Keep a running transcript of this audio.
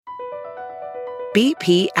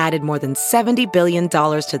BP added more than $70 billion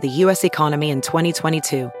to the U.S. economy in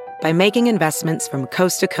 2022 by making investments from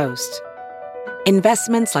coast to coast.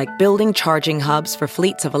 Investments like building charging hubs for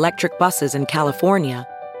fleets of electric buses in California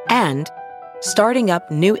and starting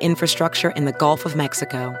up new infrastructure in the Gulf of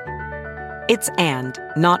Mexico. It's and,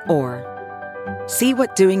 not or. See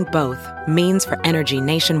what doing both means for energy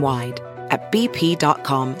nationwide at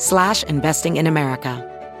bp.com/investing in America.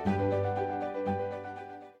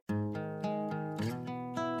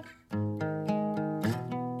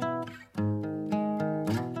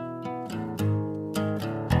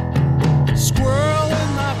 Squirrel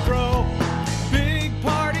in my fro, big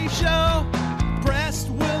party show. Breast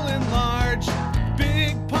will enlarge,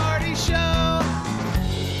 big party show.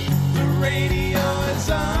 The radio is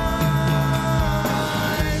on.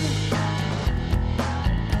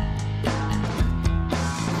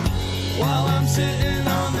 While I'm sitting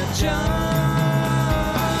on the john.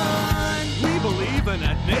 We believe in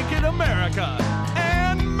a naked America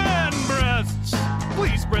and man breasts.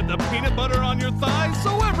 Please spread the peanut butter on your thighs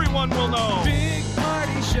so everyone will know. Big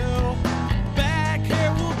party show. Back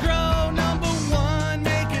hair will grow. Number one,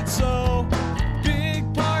 make it so.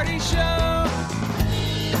 Big party show.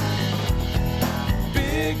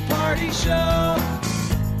 Big party show.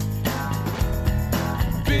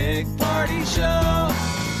 Big party show.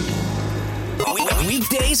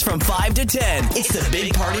 Weekdays from 5 to 10. It's the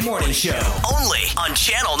Big Party Morning Show. Only on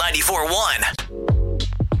Channel 94.1.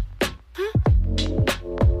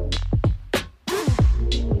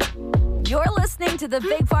 You're listening to the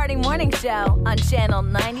Big Party Morning Show on Channel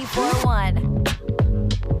 94.1.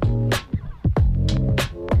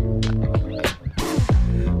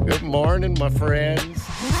 Good morning, my friends.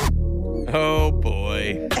 Oh,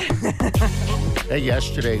 boy. Hey,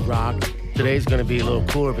 yesterday rocked. Today's going to be a little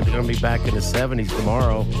cooler, but they're going to be back in the 70s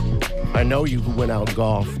tomorrow. I know you went out and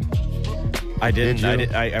golfed. I didn't.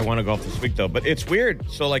 Did you? I want to golf this week, though. But it's weird.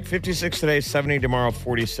 So, like, 56 today, 70 tomorrow,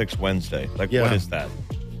 46 Wednesday. Like, Yeah. what is that?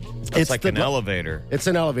 It's like an elevator. It's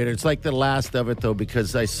an elevator. It's like the last of it, though,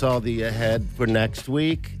 because I saw the ahead for next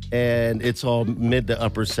week, and it's all mid to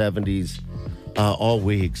upper 70s all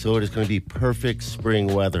week. So it is going to be perfect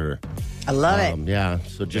spring weather. I love it. Yeah,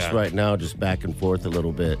 so just right now, just back and forth a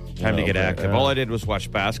little bit. Time to get active. All I did was watch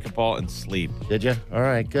basketball and sleep. Did you? All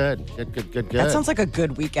right, good. That sounds like a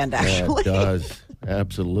good weekend, actually. Yeah, it does.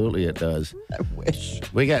 Absolutely, it does. I wish.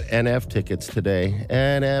 We got NF tickets today.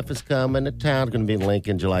 NF is coming to town. It's going to be in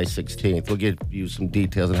Lincoln July 16th. We'll give you some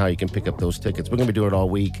details on how you can pick up those tickets. We're going to be doing it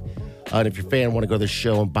all week. And if you're a fan want to go to the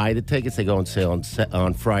show and buy the tickets, they go on sale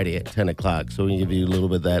on Friday at 10 o'clock. So we can give you a little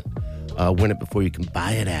bit of that win it before you can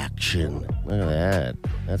buy it action. Look at that.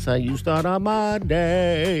 That's how you start on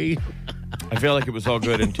Monday. I feel like it was all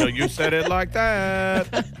good until you said it like that.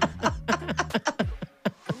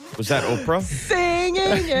 Was that Oprah?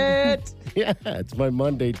 Singing it. Yeah, it's my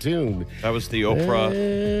Monday tune. That was the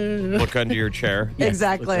Oprah look under your chair. Yes,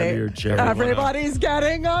 Exactly. look under your chair. Everybody's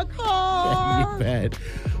getting a car. You bet.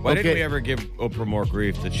 Why didn't we ever give Oprah more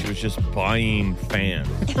grief that she was just buying fans?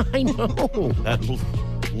 I know. That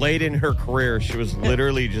late in her career, she was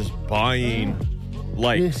literally just buying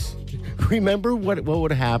likes. Remember what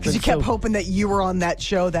would happen? Because you kept hoping that you were on that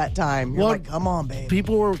show that time. You're like, come on, babe.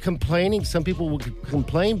 People were complaining. Some people would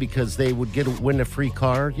complain because they would win a free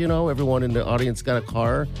car. You know, everyone in the audience got a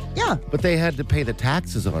car. Yeah. But they had to pay the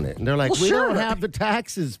taxes on it. And they're like, Well, we sure. don't have the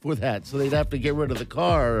taxes for that. So they'd have to get rid of the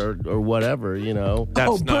car or whatever, you know.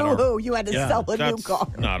 That's not boo-hoo. You had to sell a new car.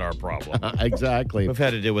 Not our problem. Exactly. We've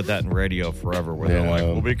had to deal with that in radio forever where they're like,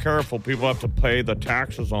 well, be careful. People have to pay the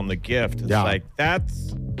taxes on the gift. It's like,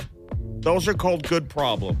 those are called good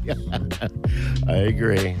problems. I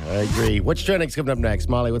agree. What's trending's coming up next?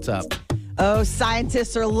 Molly, what's up? Oh,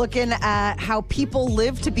 scientists are looking at how people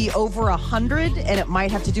live to be over 100, and it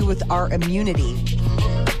might have to do with our immunity.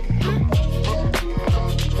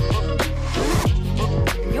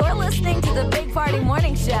 You're listening to the Big Party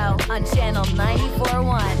Morning Show on Channel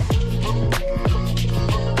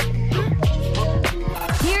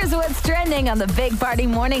 94.1. Here's what's trending on the Big Party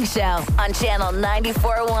Morning Show on Channel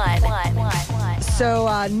 94.1.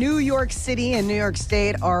 So New York City and New York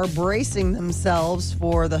State are bracing themselves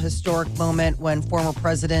for the historic moment when former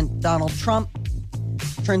President Donald Trump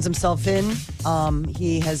turns himself in.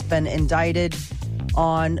 He has been indicted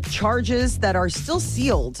on charges that are still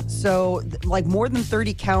sealed. So like more than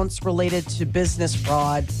 30 counts related to business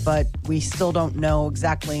fraud, but we still don't know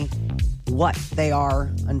exactly what they are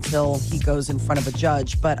until he goes in front of a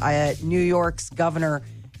judge. But New York's governor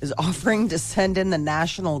is offering to send in the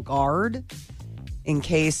National Guard in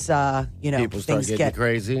case, People start things getting get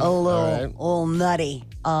crazy. a All little, right. little nutty.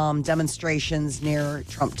 Demonstrations near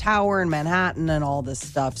Trump Tower in Manhattan and all this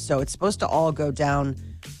stuff. So it's supposed to all go down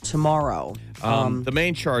tomorrow. The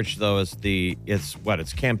main charge, though, is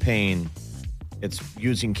it's campaign. It's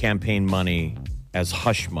using campaign money as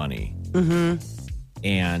hush money. Mm-hmm.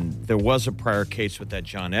 And there was a prior case with that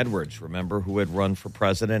John Edwards, remember, who had run for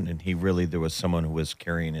president, and there was someone who was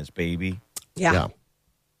carrying his baby. Yeah.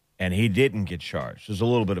 And he didn't get charged. There's a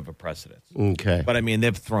little bit of a precedent. Okay. But, I mean,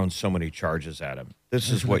 they've thrown so many charges at him. This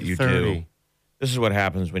is what you 30. do. This is what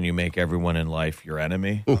happens when you make everyone in life your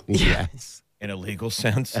enemy. Yes. In a legal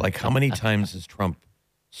sense. Like, how many times has Trump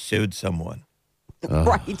sued someone?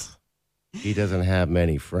 Right. He doesn't have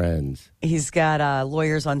many friends. He's got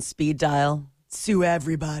lawyers on speed dial. Sue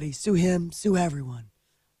everybody. Sue him. Sue everyone.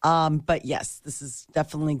 But yes, this is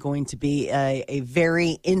definitely going to be a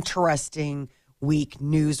very interesting week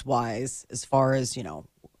news-wise as far as,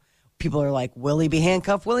 people are like, will he be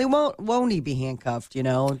handcuffed? Won't he be handcuffed?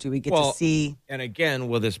 Do we get to see? And again,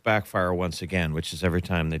 will this backfire once again, which is every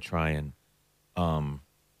time they try and,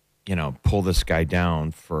 pull this guy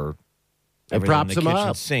down for It props in him the kitchen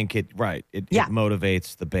up. sink. It Yeah.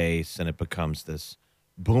 motivates the base, and it becomes this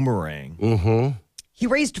boomerang. Mm-hmm. He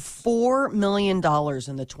raised $4 million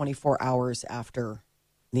in the 24 hours after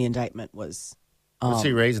the indictment was What's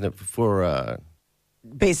he raising it for?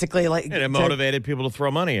 basically like And it motivated people to throw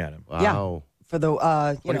money at him. Wow. for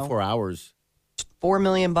the 24 hours. $4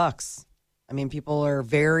 million. I mean, people are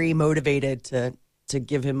very motivated to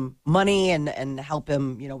give him money and help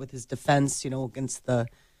him, with his defense, against the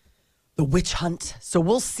witch hunt. So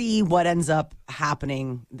we'll see what ends up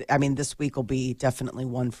happening. I mean, this week will be definitely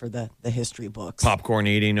one for the history books. Popcorn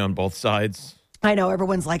eating on both sides. I know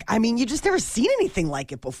everyone's like, I mean, you just never seen anything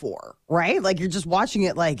like it before, right? Like you're just watching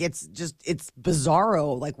it like it's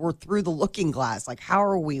bizarro. Like we're through the looking glass. Like how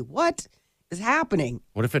are we? What is happening?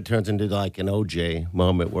 What if it turns into like an OJ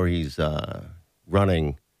moment where he's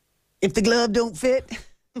running If the glove don't fit.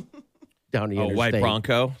 down the A interstate? white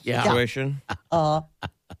Bronco Yeah. situation.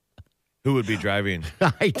 Who would be driving?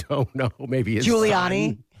 I don't know. Maybe his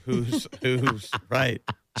Giuliani. son. Who's right?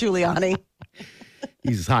 Giuliani.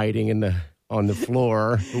 He's hiding on the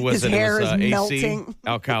floor. Who was His it? hair It was is AC. melting.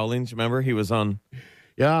 Al Cowlings, remember? He was on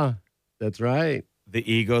Yeah, that's right. the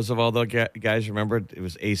egos of all the guys. Remember? It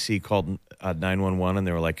was AC called 911, and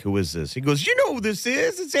they were like, "Who is this?" He goes, "You know who this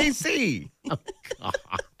is? It's AC." Oh,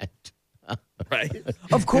 God. Right? Of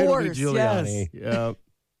It'll be course, Giuliani. yes. Yeah.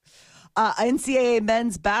 NCAA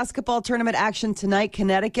men's basketball tournament action tonight.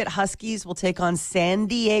 Connecticut Huskies will take on San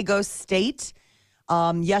Diego State.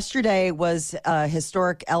 Yesterday was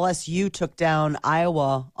historic. LSU took down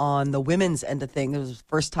Iowa on the women's end of things. It was the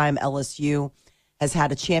first time LSU has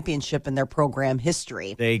had a championship in their program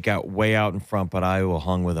history. They got way out in front, but Iowa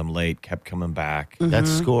hung with them late, kept coming back. That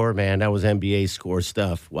score, man, that was NBA score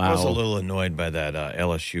stuff. Wow. I was a little annoyed by that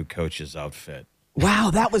LSU coach's outfit.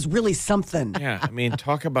 Wow, that was really something. Yeah, I mean,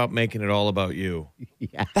 talk about making it all about you.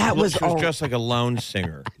 That was She was just like a lounge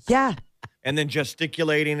singer. yeah. And then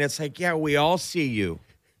gesticulating. It's like, yeah, we all see you.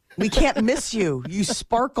 We can't miss you. You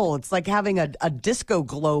sparkle. It's like having a disco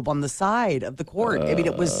globe on the side of the court. I mean,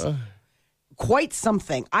 it was quite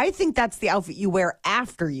something. I think that's the outfit you wear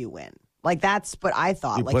after you win. Like, that's what I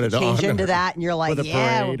thought. You like, put you it change on into or- that, and you're like, with a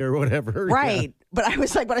yeah. parade or whatever. Right. But I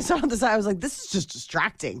was like, when I saw it on the side, I was like, this is just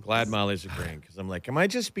distracting. Glad Molly's agreeing because I'm like, am I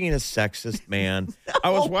just being a sexist man? I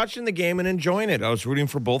was watching the game and enjoying it. I was rooting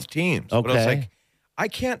for both teams. But I was Okay. like, I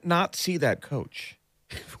can't not see that coach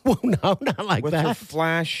Well, no, not like with her that.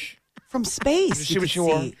 flash. From space. you see you what could you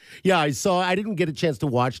wore? see. Yeah, I didn't get a chance to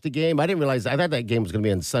watch the game. I didn't realize. I thought that game was going to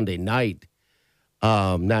be on Sunday night,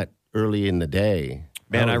 not early in the day.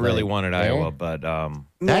 Man, I was really like, wanted eh? Iowa, but That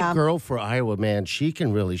Yeah. girl for Iowa, man, she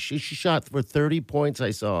can really. She shot for 30 points.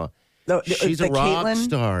 I saw. She's the a rock Caitlin?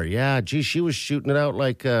 star. Yeah, gee, she was shooting it out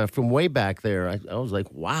like from way back there. I was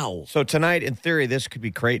like, wow. so tonight, in theory, this could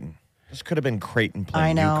be Creighton. This could have been Creighton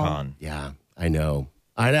playing I know. UConn. Yeah, I know.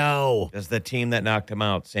 I know. As the team that knocked him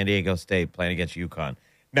out, San Diego State, playing against UConn.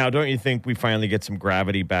 Now, don't you think we finally get some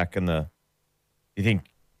gravity back in the? You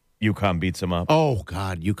think UConn beats them up? Oh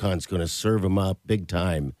God, UConn's going to serve them up big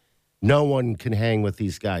time. No one can hang with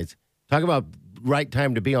these guys. Talk about right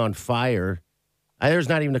time to be on fire. There's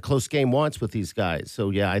not even a close game once with these guys.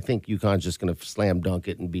 So yeah, I think UConn's just going to slam dunk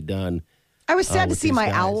it and be done. I was sad to with see these my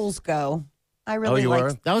guys. Owls go. I really you liked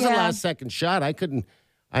were? That was yeah. a last second shot. I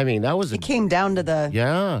I mean, that was It came down to the.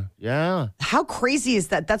 yeah. How crazy is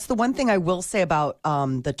that? That's the one thing I will say about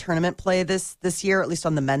the tournament play this year, at least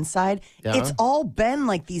on the men's side. Yeah. It's all been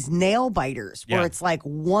like these nail biters where Yeah. it's like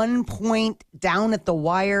 1 point down at the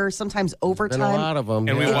wire, sometimes overtime. Been a lot of them.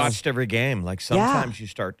 And we yeah. watched every game. Like sometimes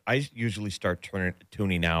I usually start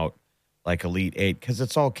tuning out like Elite Eight because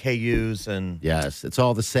it's all KUs and Yes, it's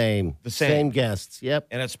all the same. The same. guests. Yep.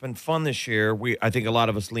 and it's been fun this year. I think a lot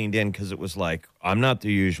of us leaned in because it was like I'm not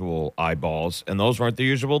the usual eyeballs, and those weren't the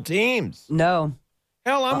usual teams. No.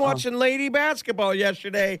 Hell, I'm watching lady basketball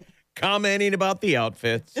yesterday, commenting about the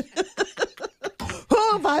outfits.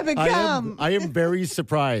 Who have I become? I am very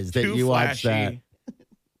surprised that Too you watched that.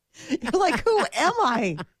 flashy. You're like, who am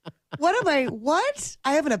I? What am I? What?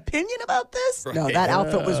 I have an opinion about this? No, that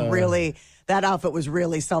outfit was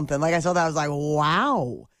really something. Like I saw that, I was like,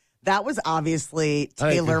 wow. That was obviously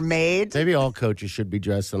tailor-made. Maybe all coaches should be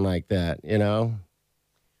dressing like that, you know?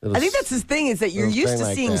 I think that's his thing is that you're little used thing to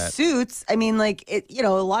like seeing that. suits. I mean, like, a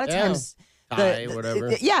lot of Yeah. times. Tie,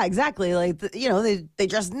 whatever. Yeah, exactly. Like, they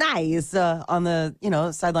dress nice on the,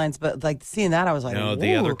 sidelines. But, like, seeing that, I was like, No,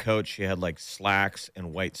 the "Ooh." other coach, she had like slacks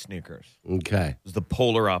and white sneakers. Okay. It was the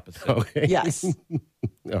polar opposite. Okay. Yes.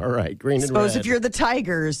 All right. Green and Suppose red. if you're the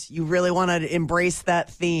Tigers, you really want to embrace that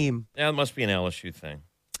theme. Yeah, it must be an LSU thing.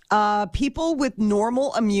 People with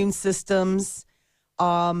normal immune systems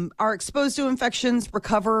are exposed to infections,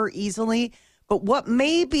 recover easily. But what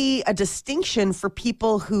may be a distinction for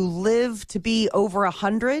people who live to be over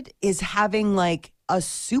 100 is having like a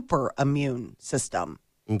super immune system.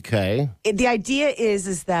 Okay. The idea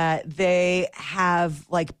is that they have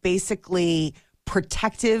like basically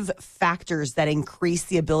protective factors that increase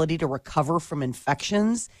the ability to recover from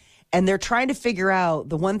infections. And they're trying to figure out,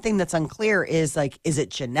 the one thing that's unclear is like, is it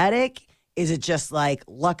genetic? Is it just like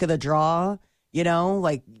luck of the draw? You know,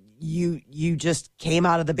 like you just came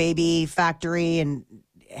out of the baby factory and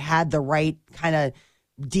had the right kind of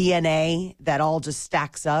DNA that all just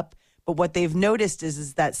stacks up. But what they've noticed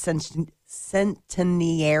is that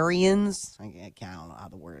centenarians, I don't know how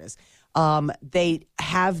the word is, they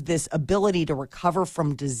have this ability to recover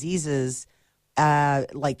from diseases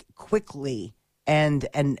like quickly and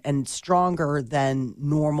stronger than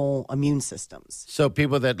normal immune systems. So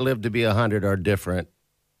people that live to be 100 are different.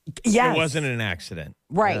 Yes. It wasn't an accident.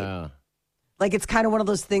 Right. Yeah. Like it's kind of one of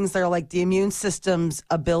those things that are like the immune system's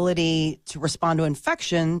ability to respond to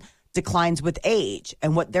infection declines with age.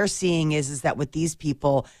 And what they're seeing is that with these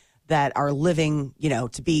people that are living,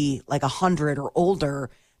 to be like 100 or older,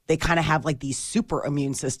 they kind of have like these super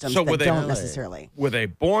immune systems that don't necessarily. Were they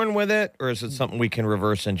born with it, or is it something we can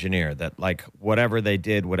reverse engineer? That like whatever they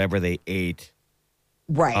did, whatever they ate,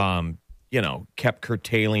 Right. Kept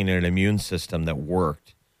curtailing an immune system that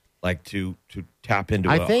worked. Like to tap into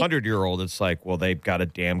I a think- 100-year-old, it's like, well, they've got a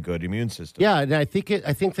damn good immune system. Yeah, and I think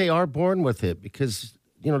they are born with it because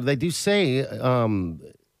they do say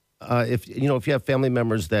if you have family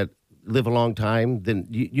members that live a long time, then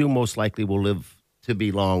you most likely will live to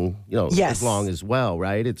be long, Yes. as long as well,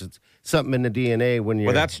 right? It's something in the DNA when you're.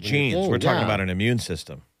 Well, that's when you're genes. young. We're talking Yeah. about an immune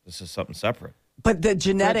system. This is something separate. But the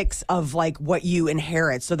genetics of like what you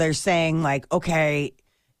inherit. So they're saying like, okay,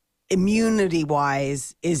 immunity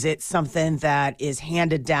wise, is it something that is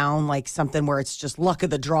handed down, like something where it's just luck of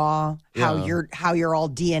the draw, how your all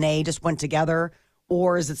DNA just went together?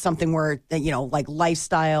 Or is it something where, like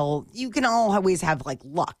lifestyle, you can always have like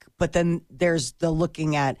luck, but then there's the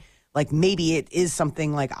looking at like maybe it is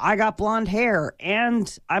something like I got blonde hair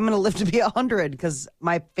and I'm going to live to be 100 because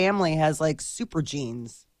my family has like super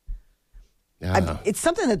genes. It's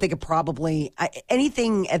something that they could probably,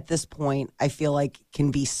 anything at this point, I feel like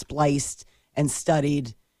can be spliced and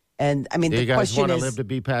studied. And I mean, Do the you guys question want to is, live to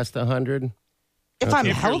be past 100? if I'm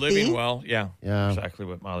If healthy, you're living well, yeah, exactly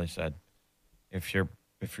what Molly said. If you're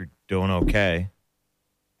doing okay,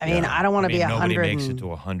 I mean, I don't want to be 100. Nobody makes it to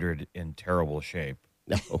 100 in terrible shape.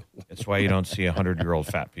 No. That's why you don't see 100-year-old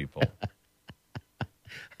fat people.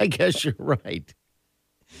 I guess you're right.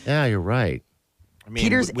 Yeah, you're right. I mean,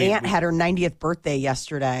 Peter's aunt had her 90th birthday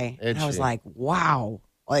yesterday. And I was she? like, wow.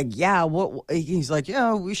 Like, yeah, what? He's like,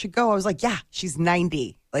 yeah, we should go. I was like, yeah, she's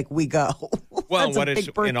 90. Like, we go. Well, That's a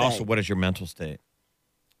big birthday. and also, what is your mental state?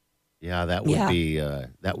 Yeah, that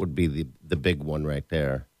would be the big one right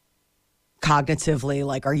there. Cognitively,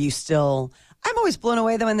 like, are you still? I'm always blown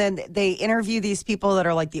away though, and then they interview these people that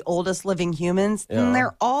are like the oldest living humans, and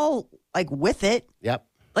they're all like with it. Yep.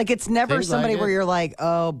 Like it's never Seems somebody like where it. you're like,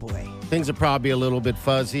 oh boy. Things are probably a little bit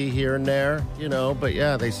fuzzy here and there, but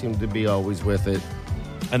yeah, they seem to be always with it.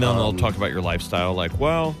 And then they'll talk about your lifestyle, like,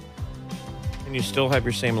 well, can you still have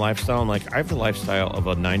your same lifestyle? I'm like, I have the lifestyle of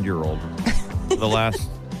a 9-year-old for the last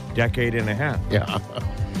decade and a half. Yeah.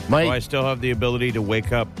 So I still have the ability to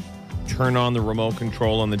wake up, turn on the remote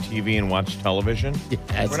control on the TV and watch television.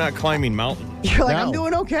 Yes. We're not climbing mountains. You're like, No. I'm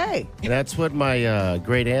doing okay. And that's what my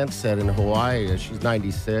great aunt said in Hawaii. She's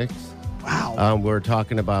 96. Wow. We were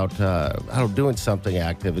talking about doing something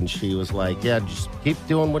active, and she was like, "Yeah, just keep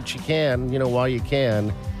doing what you can, while you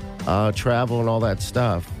can, travel and all that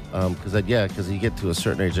stuff." Because you get to a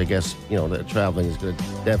certain age, I guess that traveling is going to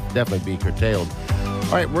definitely be curtailed.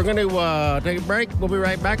 All right, we're going to take a break. We'll be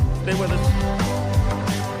right back. Stay with us.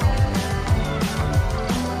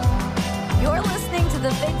 You're listening to the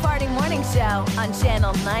Big Party Morning Show on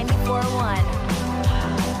Channel 94.1.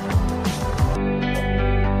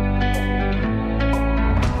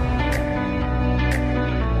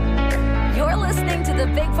 You're listening to the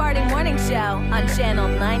Big Party Morning Show on Channel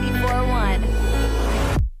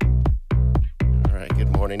 94.1. All right, good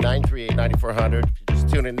morning. 938-9400. If you're just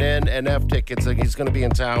tuning in, NF tickets. He's going to be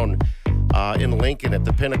in town in Lincoln at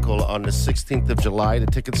the Pinnacle on the 16th of July. The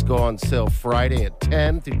tickets go on sale Friday at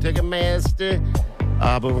 10 through Ticketmaster.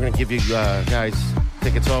 But we're going to give you guys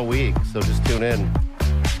tickets all week, so just tune in.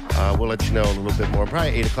 We'll let you know a little bit more. Probably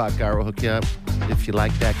 8 o'clock hour will hook you up if you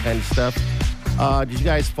like that kind of stuff. Did you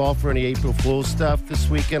guys fall for any April Fool's stuff this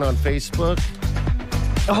weekend on Facebook?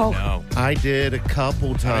 Oh, No. I did a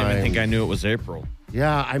couple times. I don't even think I knew it was April.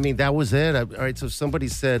 Yeah, I mean, that was it. All right, so somebody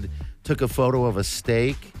took a photo of a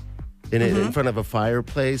steak in front of a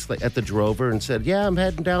fireplace like at the Drover and said, "Yeah, I'm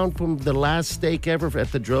heading down from the last steak ever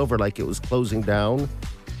at the Drover," like it was closing down.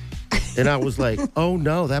 And I was like, "Oh,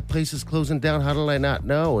 no, that place is closing down. How did I not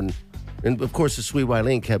know?" And of course, the sweet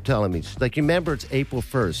Wileen kept telling me, she's like, "Remember, it's April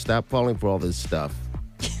 1st. Stop falling for all this stuff."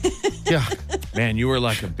 Yeah. Man, you were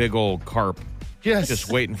like a big old carp. Yes.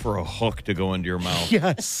 Just waiting for a hook to go into your mouth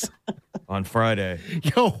Yes. on Friday.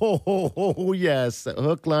 Yo, yes.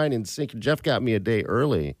 Hook, line, and sinker. Jeff got me a day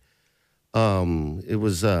early. It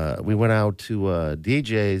was, we went out to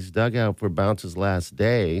DJ's dugout for Bounce's last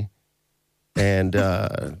day. And,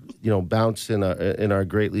 Bounce and our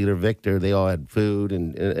great leader, Victor, they all had food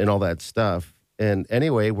and all that stuff. And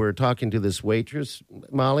anyway, we're talking to this waitress,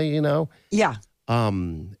 Molly, yeah.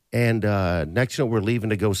 And next, we're leaving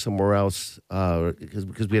to go somewhere else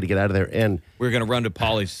because we had to get out of there. And We're going to run to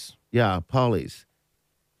Polly's. yeah, Polly's.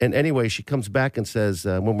 And anyway, she comes back and says,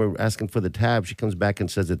 when we're asking for the tab, she comes back and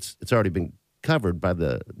says it's already been covered by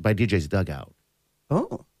DJ's dugout.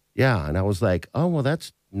 Oh. Yeah, and I was like, oh, well,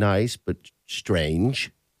 that's nice, but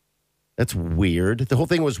strange. That's weird. The whole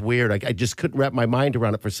thing was weird. I just couldn't wrap my mind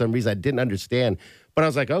around it for some reason. I didn't understand. But I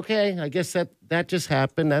was like, okay, I guess that just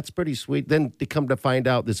happened. That's pretty sweet. Then to come to find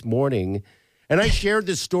out this morning, and I shared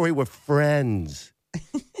this story with friends.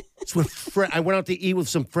 I went out to eat with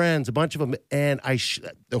some friends, a bunch of them, and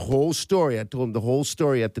the whole story. I told them the whole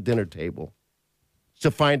story at the dinner table. To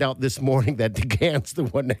find out this morning that DeGan's the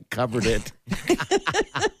one that covered it.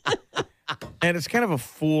 And it's kind of a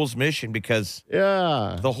fool's mission because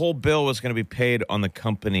Yeah. the whole bill was going to be paid on the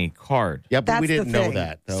company card. Yeah, but That's we didn't the know thing.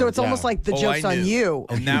 that. Though. So it's Yeah. almost like the joke's I on knew. you.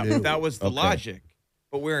 And that was the logic.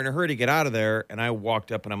 But we were in a hurry to get out of there, and I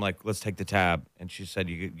walked up and I'm like, let's take the tab. And she said,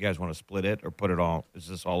 you guys want to split it or put it all? Is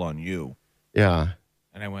this all on you? Yeah.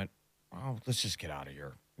 And I went, oh, let's just get out of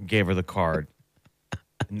here. And gave her the card.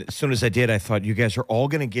 And as soon as I did, I thought, you guys are all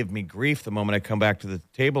going to give me grief the moment I come back to the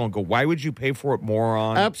table and go, why would you pay for it,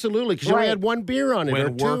 moron? Absolutely, because you only Right. had one beer on it or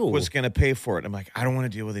When work two. was going to pay for it. I'm like, I don't want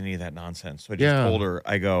to deal with any of that nonsense. So I just Yeah. told her,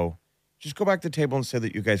 I go, just go back to the table and say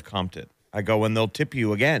that you guys comped it. I go, and they'll tip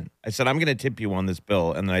you again. I said, I'm going to tip you on this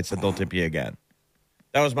bill. And then I said, they'll tip you again.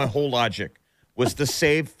 That was my whole logic, was to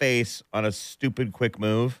save face on a stupid quick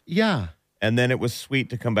move. Yeah. And then it was sweet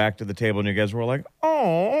to come back to the table and you guys were like,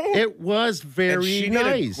 oh. It was And very she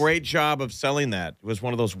nice. did a great job of selling that. It was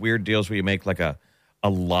one of those weird deals where you make like a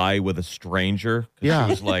lie with a stranger. 'Cause Yeah. She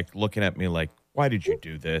was like looking at me like, why did you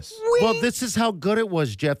do this? Well, this is how good it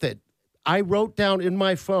was, Jeff, that I wrote down in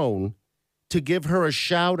my phone to give her a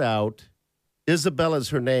shout out. Isabella's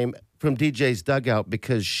her name, from DJ's Dugout,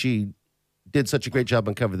 because she did such a great job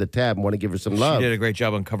on Cover the Tab and want to give her some love. She did a great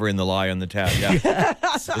job on covering the lie on the tab. Yeah.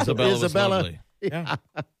 Isabella was lovely. Yeah.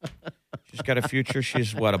 She's got a future.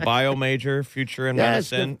 She's what, a bio major, future in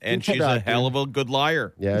Yes, medicine, good- and good she's a doctor. hell of a good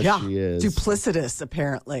liar. Yeah, yeah. she is. Duplicitous,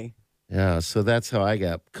 apparently. Yeah, so that's how I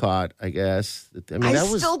got caught, I guess. I mean, I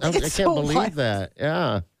that was, still think I it's can't so believe wild. that.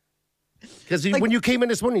 Yeah. Because Like- when you came in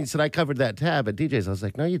this morning, you said, I covered that tab at DJ's. I was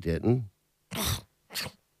like, no, you didn't.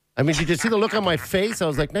 I mean, did you see the look on my face? I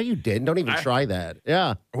was like, no, you didn't. Don't even try that.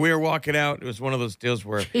 Yeah. We were walking out. It was one of those deals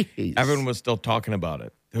where Jeez. everyone was still talking about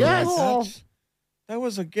it. They were Yes. like, that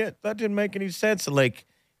was a get. That didn't make any sense. And like,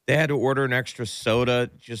 They had to order an extra soda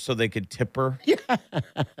just so they could tip her.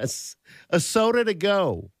 Yes. A soda to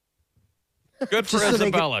go. Good for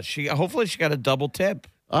Isabella. Hopefully she got a double tip.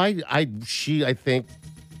 I think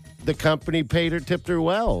the company tipped her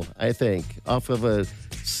well, I think, off of a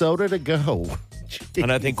soda to go.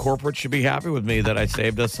 And I think corporate should be happy with me that I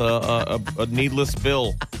saved us a needless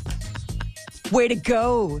bill. Way to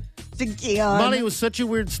go, Dion. Molly, it was such a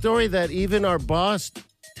weird story that even our boss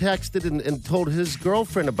texted and told his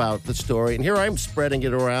girlfriend about the story. And here I'm spreading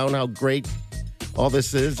it around how great all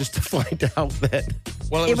this is just to find out that.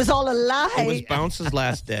 Well, it was all a lie. It was Bounce's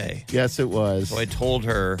last day. Yes, it was. So I told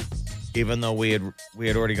her, even though we had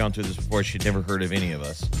already gone through this before, she'd never heard of any of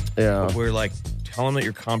us. Yeah. But we're like, tell him that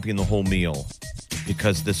you're comping the whole meal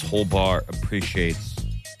because this whole bar appreciates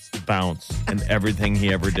Bounce and everything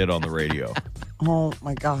he ever did on the radio. Oh,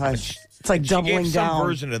 my gosh. It's like doubling she gave down. some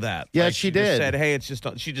version of that. Yeah, Like, she just did. said, hey, it's just,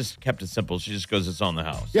 she just kept it simple. She just goes, it's on the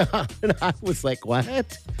house. Yeah, and I was like, what?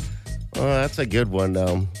 Oh, that's a good one,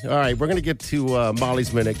 though. All right, we're going to get to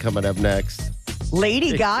Molly's Minute coming up next.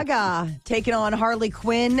 Lady Gaga taking on Harley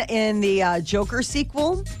Quinn in the Joker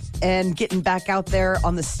sequel and getting back out there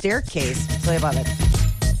on the staircase. I'll tell you about it.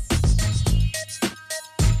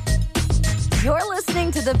 You're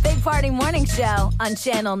listening to the Big Party Morning Show on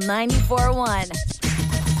Channel 94.1.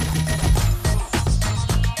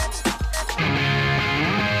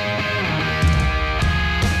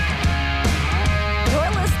 You're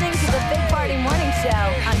listening to the Big Party Morning Show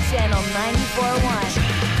on Channel 94.1.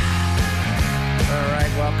 All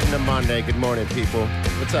right, welcome to Monday. Good morning, people.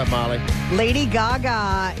 What's up, Molly? Lady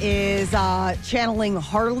Gaga is channeling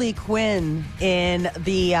Harley Quinn in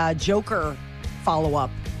the Joker follow-up,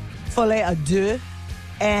 Folie à Deux.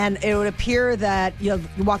 And it would appear that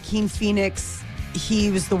Joaquin Phoenix, he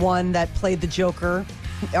was the one that played the Joker,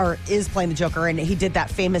 or is playing the Joker, and he did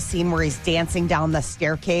that famous scene where he's dancing down the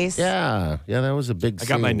staircase. Yeah, that was a big I scene.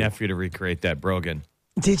 got my nephew to recreate that, Brogan.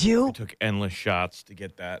 Did you? Took endless shots to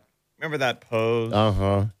get that. Remember that pose?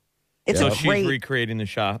 Uh-huh. It's So a she's great. recreating the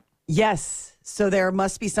shot. Yes. So there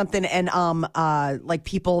must be something, and like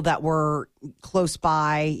people that were close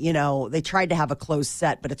by, they tried to have a closed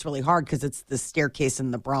set, but it's really hard because it's the staircase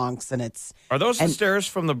in the Bronx, and it's Are those the stairs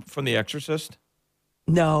from the Exorcist?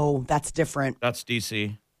 no, that's different. That's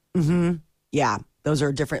DC. Yeah, those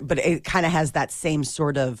are different, but it kind of has that same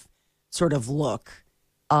sort of look.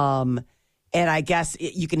 And I guess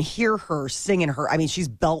you can hear her singing her. I mean, she's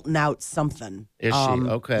belting out something. Is she?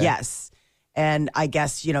 Okay. Yes. And I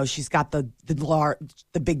guess, she's got the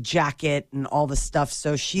big jacket and all the stuff.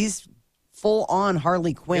 So she's full on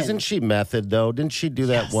Harley Quinn. Isn't she method, though? Didn't she do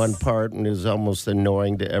that one part and it was almost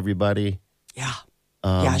annoying to everybody? Yeah.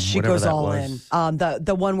 Yeah, she whatever goes that all was. in.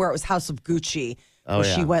 The one where it was House of Gucci. Oh, where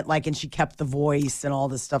yeah. she went and she kept the voice and all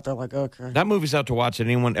this stuff. They're like, okay. That movie's out to watch. Did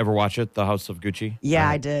anyone ever watch it, The House of Gucci? Yeah,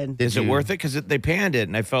 I did. Is it worth it? Because they panned it,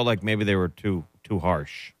 and I felt like maybe they were too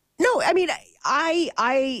harsh. No, I mean,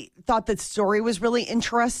 I thought the story was really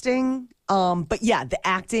interesting. But yeah, the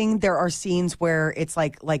acting, there are scenes where it's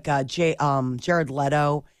like Jared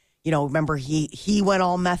Leto, remember he went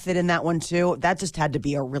all method in that one too. That just had to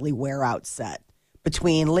be a really wear out set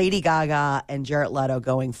between Lady Gaga and Jared Leto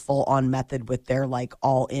going full on method with their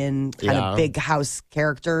all in kind of big house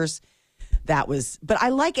characters. But I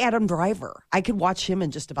like Adam Driver. I could watch him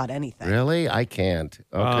in just about anything. Really? I can't.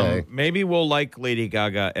 Okay. Maybe we'll like Lady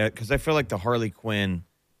Gaga because I feel like the Harley Quinn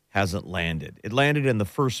hasn't landed. It landed in the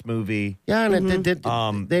first movie. Yeah, and it did.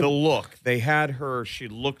 The look. They had her. She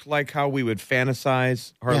looked like how we would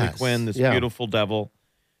fantasize Harley Yes, Quinn, this yeah. beautiful devil.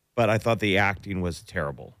 But I thought the acting was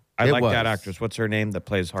terrible. I It like that was. actress. What's her name that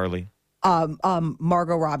plays Harley?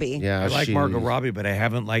 Margot Robbie. Yeah, I like Margot Robbie, but I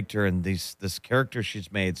haven't liked her in this character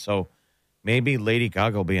she's made. So maybe Lady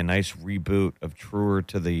Gaga will be a nice reboot of truer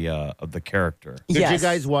to the character. Did Yes. you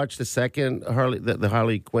guys watch the second Harley, the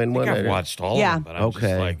Harley Quinn I one? think I've watched all Yeah. of them, but I'm Okay.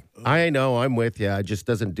 just like, ugh. I know. I'm with you. It just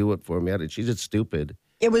doesn't do it for me. She's just stupid.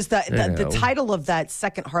 It was the know. title of that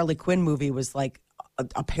second Harley Quinn movie was like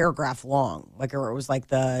a paragraph long. Or it was like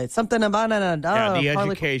the something about the Harley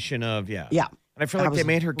education of, Yeah. And I feel I like they was-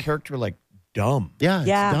 made her character like dumb. Yeah, it's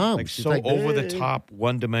Yeah. dumb. Like She's so over the "Eh." top,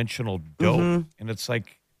 one-dimensional dope. Mm-hmm. And it's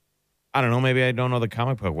like, I don't know, maybe I don't know the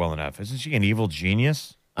comic book well enough. Isn't she an evil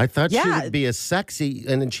genius? I thought she Yeah. would be a sexy,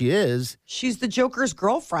 and then she is. She's the Joker's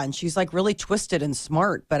girlfriend. She's like really twisted and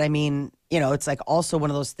smart. But I mean, it's like also one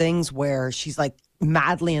of those things where she's like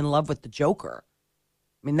madly in love with the Joker.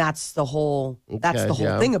 I mean, that's the whole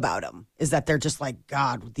yeah. thing about him is that they're just like,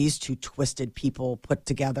 God, these two twisted people put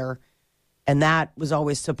together. And that was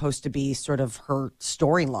always supposed to be sort of her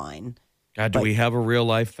storyline. God, do we have a real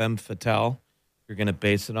life femme fatale you're going to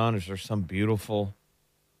base it on? Is there some beautiful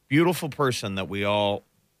beautiful person that we all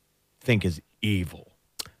think is evil.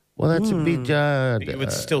 Well, that's a big. You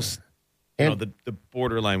would still, the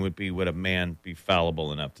borderline would be, would a man be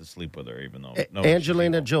fallible enough to sleep with her, even though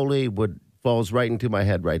Angelina Jolie falls right into my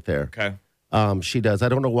head right there. Okay. She does. I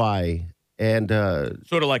don't know why. And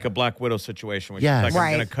sort of like a Black Widow situation where Yes. she's like, I'm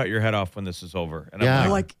Right. going to cut your head off when this is over. And Yeah. I'm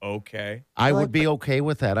Like- okay. I would be okay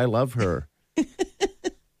with that. I love her.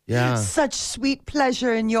 Yeah. Such sweet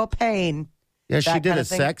pleasure in your pain. Yeah, she That did kind a of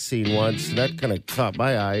thing. sex scene once. That kind of caught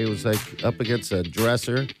my eye. It was like up against a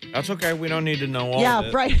dresser. That's okay. We don't need to know all of Yeah,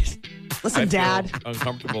 it. right. Listen, I feel Dad.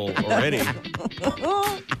 uncomfortable already.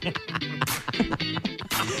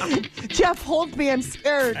 Jeff, hold me. I'm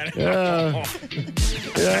scared. Yeah.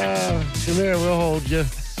 Yeah. Come here. We'll hold you.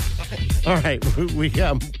 All right. We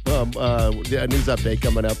got a news update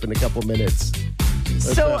coming up in a couple minutes.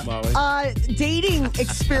 What's So, up, Molly? dating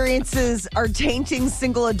experiences are tainting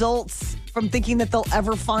single adults from thinking that they'll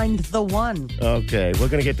ever find the one. Okay. We're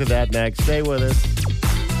going to get to that next. Stay with us.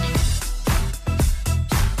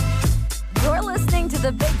 You're listening to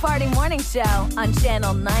the Big Party Morning Show on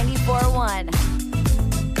Channel 94.1.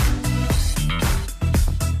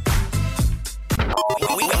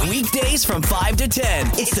 Weekdays from 5 to 10.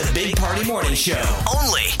 It's the Big Party Morning Show.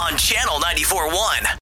 Only on Channel 94.1.